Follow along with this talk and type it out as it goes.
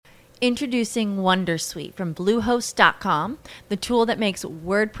Introducing Wondersuite from Bluehost.com, the tool that makes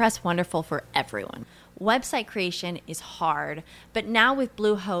WordPress wonderful for everyone. Website creation is hard, but now with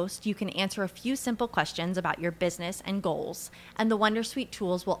Bluehost, you can answer a few simple questions about your business and goals, and the Wondersuite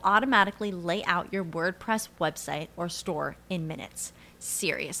tools will automatically lay out your WordPress website or store in minutes.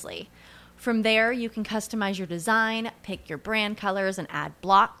 Seriously. From there, you can customize your design, pick your brand colors, and add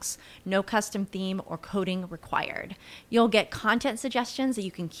blocks. No custom theme or coding required. You'll get content suggestions that you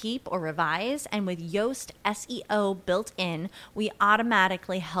can keep or revise, and with Yoast SEO built in, we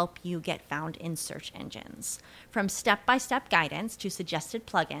automatically help you get found in search engines. From step-by-step guidance to suggested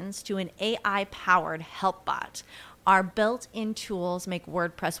plugins to an AI-powered help bot, our built-in tools make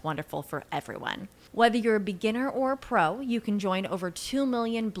WordPress wonderful for everyone. Whether you're a beginner or a pro, you can join over 2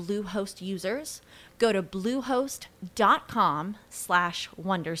 million Bluehost users. Go to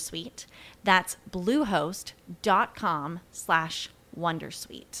bluehost.com/wondersuite. That's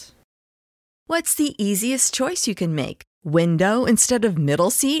bluehost.com/wondersuite. What's the easiest choice you can make? Window instead of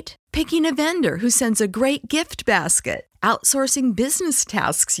middle seat? Picking a vendor who sends a great gift basket? Outsourcing business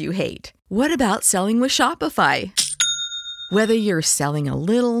tasks you hate? What about selling with Shopify? Whether you're selling a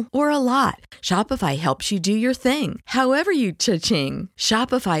little or a lot, Shopify helps you do your thing, however you cha-ching.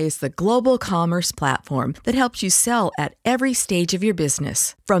 Shopify is the global commerce platform that helps you sell at every stage of your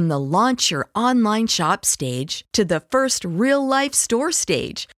business. From the launch your online shop stage to the first real-life store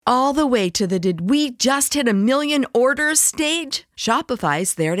stage, all the way to the did we just hit a million orders stage?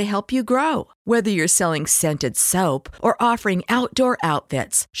 Shopify's there to help you grow. Whether you're selling scented soap or offering outdoor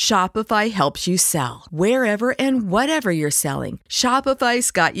outfits, Shopify helps you sell. Wherever and whatever you're selling,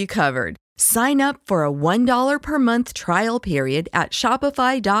 Shopify's got you covered. Sign up for a $1 per month trial period at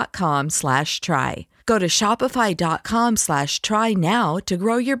shopify.com/try. Go to shopify.com/try now to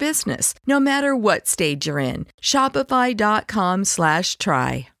grow your business, no matter what stage you're in.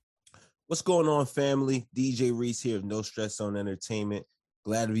 Shopify.com/try. What's going on, family? DJ Reese here of No Stress Zone Entertainment.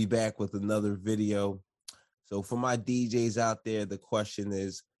 Glad to be back with another video. So for my DJs out there, the question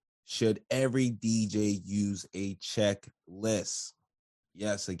is, should every DJ use a checklist?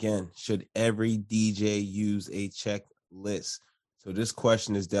 Yes, again, should every DJ use a checklist? So this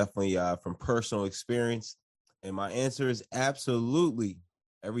question is definitely from personal experience. And my answer is absolutely.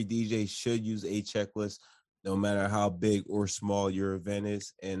 Every DJ should use a checklist, no matter how big or small your event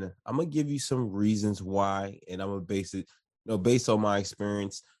is. And I'm going to give you some reasons why, and I'm going to base it, based on my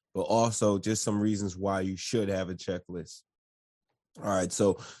experience, but also just some reasons why you should have a checklist. All right,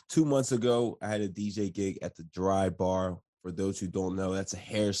 so 2 months ago, I had a DJ gig at the Dry Bar. For those who don't know, that's a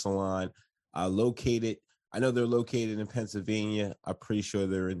hair salon I know they're located in Pennsylvania. I'm pretty sure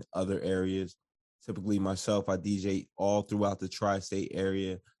they're in other areas. Typically, myself, I DJ all throughout the tri-state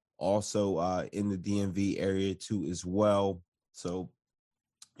area, also in the DMV area too as well. So,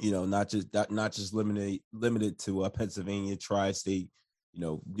 not just limited to Pennsylvania, tri-state,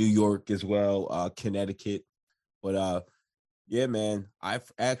 New York as well, Connecticut. But yeah, man, I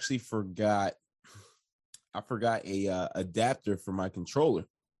forgot a adapter for my controller,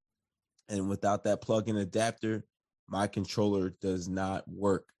 and without that plug-in adapter, my controller does not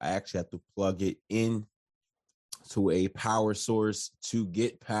work. I actually have to plug it in to a power source to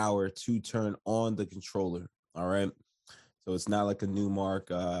get power to turn on the controller. All right. So it's not like a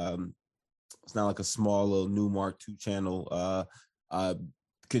Newmark. It's not like a small little Newmark 2-channel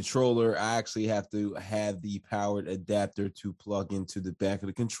controller. I actually have to have the powered adapter to plug into the back of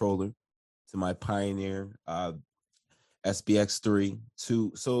the controller to my Pioneer SBX3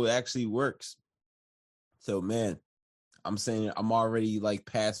 so it actually works. So man, I'm saying I'm already like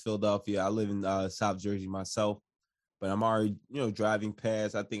past Philadelphia. I live in South Jersey myself, but I'm already driving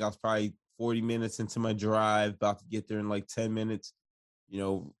past. I think I was probably 40 minutes into my drive, about to get there in like 10 minutes.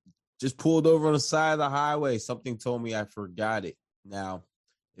 Just pulled over on the side of the highway. Something told me I forgot it. Now,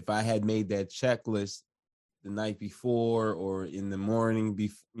 if I had made that checklist the night before or in the morning,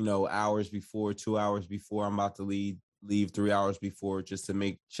 hours before, 2 hours before I'm about to leave 3 hours before, just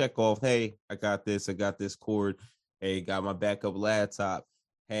to check off, hey, I got this cord. Hey, got my backup laptop.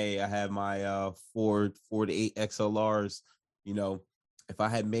 Hey, I have my 4 to 8 XLRs. If I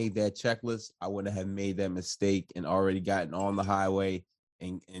had made that checklist, I wouldn't have made that mistake and already gotten on the highway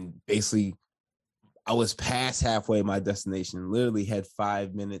and basically I was past halfway my destination, literally had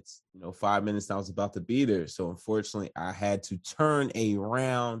 5 minutes, 5 minutes I was about to be there. So unfortunately, I had to turn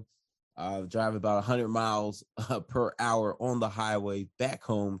around, drive about 100 miles per hour on the highway back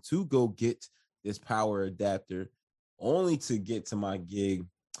home to go get this power adapter, only to get to my gig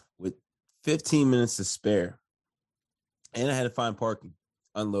with 15 minutes to spare. And I had to find parking,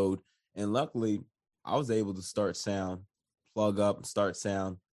 unload. And luckily, I was able to start sound, plug up and start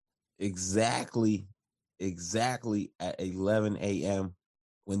sound exactly at 11 a.m.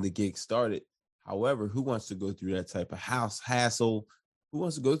 when the gig started. However, who wants to go through that type of house hassle? Who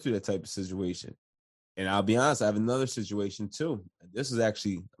wants to go through that type of situation? And I'll be honest, I have another situation too. This is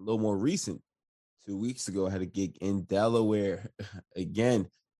actually a little more recent. 2 weeks ago, I had a gig in Delaware. Again,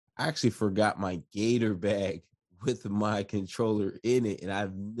 I actually forgot my Gator bag with my controller in it, and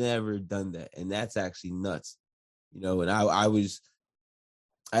I've never done that. And that's actually nuts. And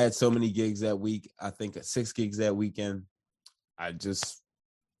I had so many gigs that week. I think 6 gigs that weekend. I just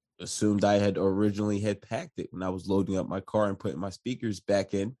assumed I had originally had packed it when I was loading up my car and putting my speakers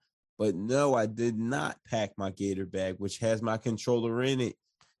back in. But no, I did not pack my Gator bag, which has my controller in it.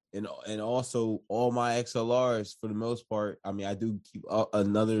 And also all my XLRs for the most part. I mean, I do keep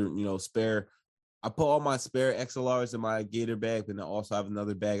another, spare. I put all my spare XLRs in my Gator bag, and I also have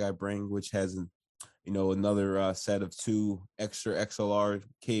another bag I bring, which has another set of 2 extra XLR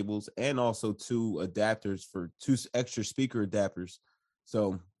cables and also 2 adapters for 2 extra speaker adapters.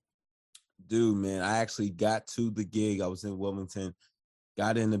 So, dude, man, I actually got to the gig. I was in Wilmington,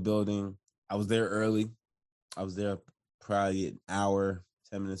 got in the building. I was there early. I was there probably an hour,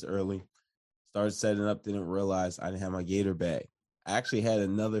 10 minutes early. Started setting up, didn't realize I didn't have my Gator bag. I actually had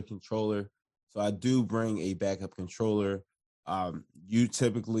another controller. So I do bring a backup controller. You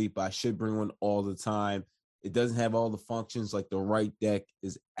typically, but I should bring one all the time. It doesn't have all the functions, like the right deck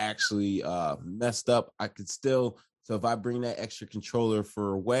is actually messed up. So if I bring that extra controller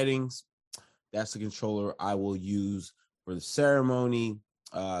for weddings, that's the controller I will use for the ceremony,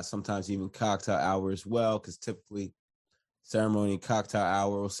 sometimes even cocktail hour as well, because typically ceremony, cocktail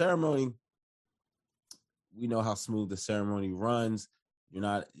hour, or ceremony, we know how smooth the ceremony runs.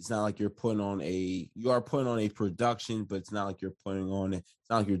 It's not like you are putting on a production, but it's not like you're putting on it. It's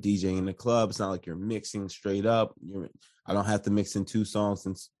not like you're DJing in the club. It's not like you're mixing straight up. I don't have to mix in 2 songs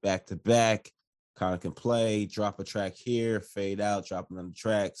and back to back. Kind of can play, drop a track here, fade out, drop another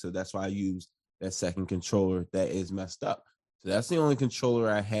track. So that's why I use that second controller that is messed up. So that's the only controller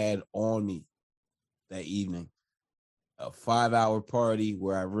I had on me that evening. A 5-hour party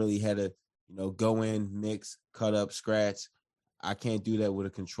where I really had to, go in, mix, cut up, scratch. I can't do that with a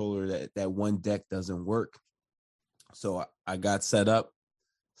controller that one deck doesn't work. So I got set up,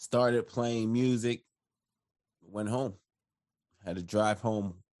 started playing music, went home. Had to drive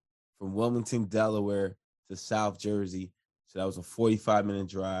home from Wilmington, Delaware to South Jersey. So that was a 45-minute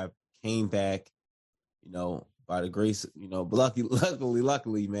drive. Came back, by the grace, but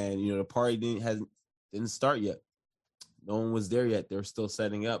luckily, man, the party didn't start yet. No one was there yet. They're still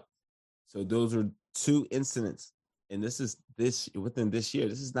setting up. So those are 2 incidents. And this is within this year.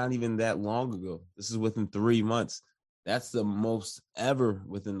 This is not even that long ago. This is within 3 months. That's the most ever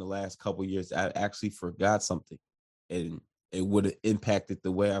within the last couple of years. I actually forgot something, and it would have impacted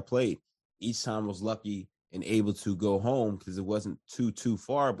the way I played. Each time I was lucky and able to go home because it wasn't too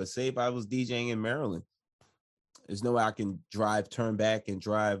far. But say if I was DJing in Maryland, there's no way I can turn back and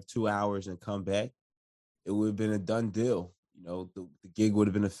drive 2 hours and come back. It would have been a done deal. The gig would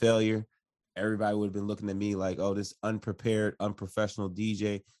have been a failure. Everybody would have been looking at me like, oh, this unprepared, unprofessional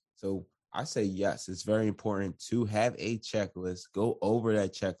DJ. So I say, yes, it's very important to have a checklist. Go over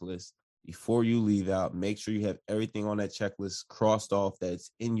that checklist before you leave out. Make sure you have everything on that checklist crossed off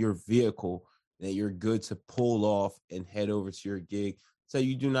that's in your vehicle, that you're good to pull off and head over to your gig. So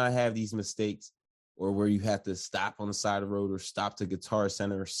you do not have these mistakes or where you have to stop on the side of the road or stop to Guitar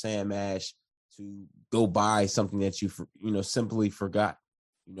Center or Sam Ash to go buy something that you simply forgot.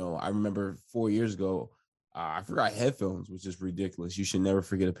 I remember 4 years ago, I forgot headphones, which is ridiculous. You should never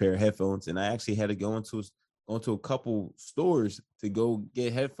forget a pair of headphones. And I actually had to go into a couple stores to go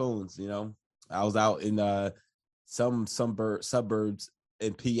get headphones. I was out in some suburbs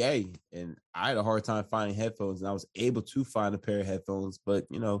in PA, and I had a hard time finding headphones. And I was able to find a pair of headphones, but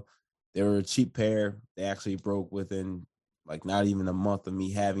they were a cheap pair. They actually broke within like not even a month of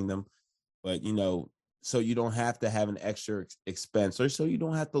me having them. But so you don't have to have an extra expense, or so you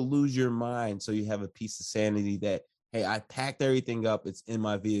don't have to lose your mind. So you have a piece of sanity that, hey, I packed everything up. It's in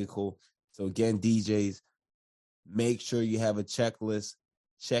my vehicle. So again, DJs, make sure you have a checklist.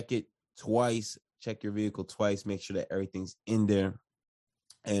 Check it twice. Check your vehicle twice. Make sure that everything's in there.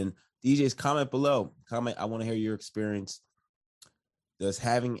 And DJs, comment below. Comment. I want to hear your experience. Does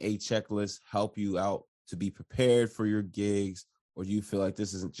having a checklist help you out to be prepared for your gigs? Or do you feel like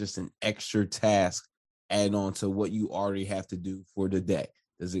this isn't just an extra task add on to what you already have to do for the day?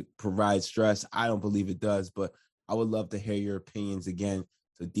 Does it provide stress? I don't believe it does, but I would love to hear your opinions again.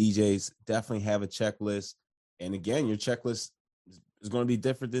 So DJs, definitely have a checklist. And again, your checklist is going to be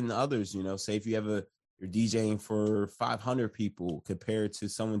different than others. Say if you have you're DJing for 500 people compared to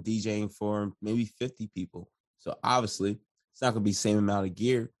someone DJing for maybe 50 people. So obviously it's not going to be the same amount of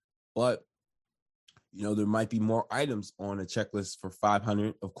gear, but there might be more items on a checklist for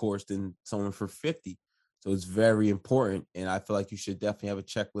 500, of course, than someone for 50. So it's very important. And I feel like you should definitely have a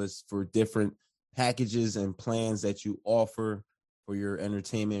checklist for different packages and plans that you offer for your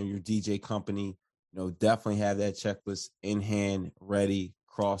entertainment or your DJ company. Definitely have that checklist in hand, ready,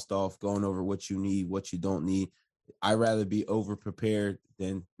 crossed off, going over what you need, what you don't need. I'd rather be over prepared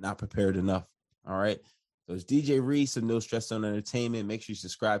than not prepared enough. All right. So it's DJ Reese of No Stress Zone Entertainment. Make sure you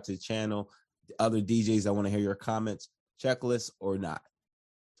subscribe to the channel. The other DJs, I want to hear your comments, checklist or not.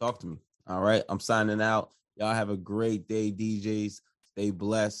 Talk to me. All right. I'm signing out. Y'all have a great day, DJs. Stay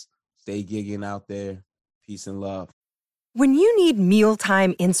blessed. Stay gigging out there. Peace and love. When you need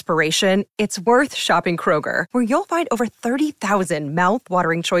mealtime inspiration, it's worth shopping Kroger, where you'll find over 30,000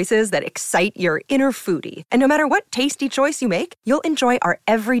 mouth-watering choices that excite your inner foodie. And no matter what tasty choice you make, you'll enjoy our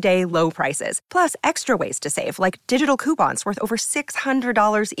everyday low prices, plus extra ways to save, like digital coupons worth over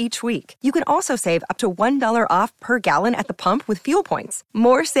 $600 each week. You can also save up to $1 off per gallon at the pump with fuel points.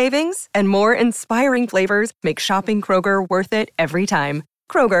 More savings and more inspiring flavors make shopping Kroger worth it every time.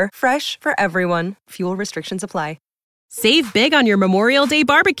 Kroger, fresh for everyone. Fuel restrictions apply. Save big on your Memorial Day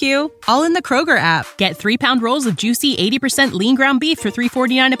barbecue, all in the Kroger app. Get 3-pound rolls of juicy 80% lean ground beef for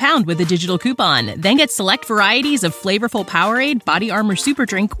 $3.49 a pound with a digital coupon. Then get select varieties of flavorful Powerade, Body Armor Super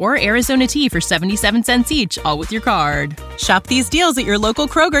Drink, or Arizona tea for 77 cents each, all with your card. Shop these deals at your local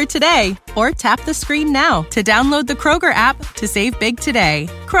Kroger today, or tap the screen now to download the Kroger app to save big today.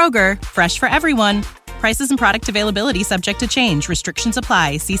 Kroger, fresh for everyone. Prices and product availability subject to change. Restrictions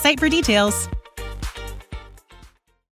apply. See site for details.